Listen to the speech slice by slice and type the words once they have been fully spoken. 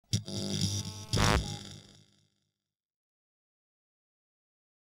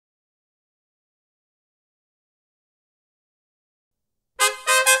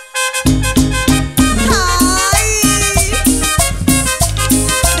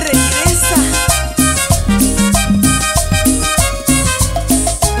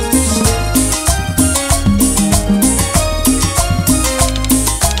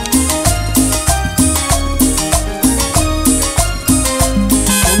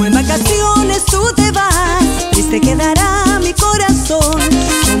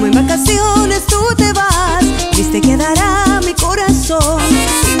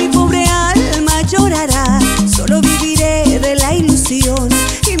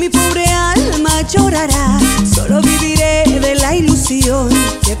mi pobre alma llorará. Solo viviré de la ilusión.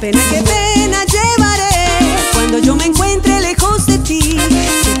 Qué pena llevaré cuando yo me encuentre lejos de ti.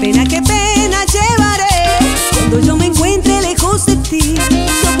 Qué pena llevaré cuando yo me encuentre lejos de ti.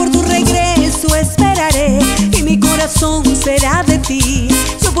 Yo por tu regreso esperaré y mi corazón será de ti.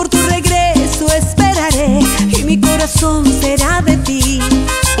 Yo por tu regreso esperaré y mi corazón será de ti.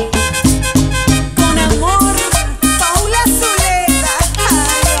 Con amor, Paula Zuleta.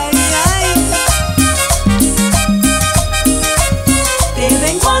 Ay, ay, ay. Te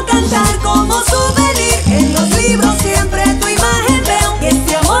vengo a cantar como souvenir. En los libros siempre tu imagen veo. Y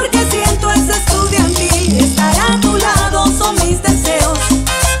este amor que siento es estudiantil. Estar a tu lado son mis deseos.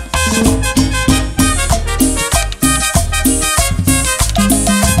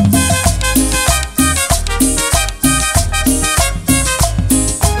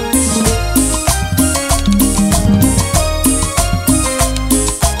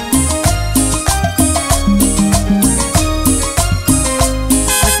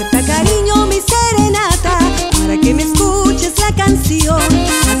 Acepta cariño mi serenata para que me escuches la canción.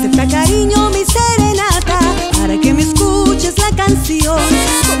 Acepta cariño mi serenata para que me escuches la canción.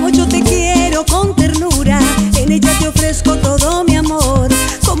 Como yo te quiero con ternura, en ella te ofrezco todo mi amor.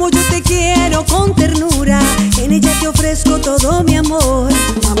 Como yo te quiero con ternura, en ella te ofrezco todo mi amor.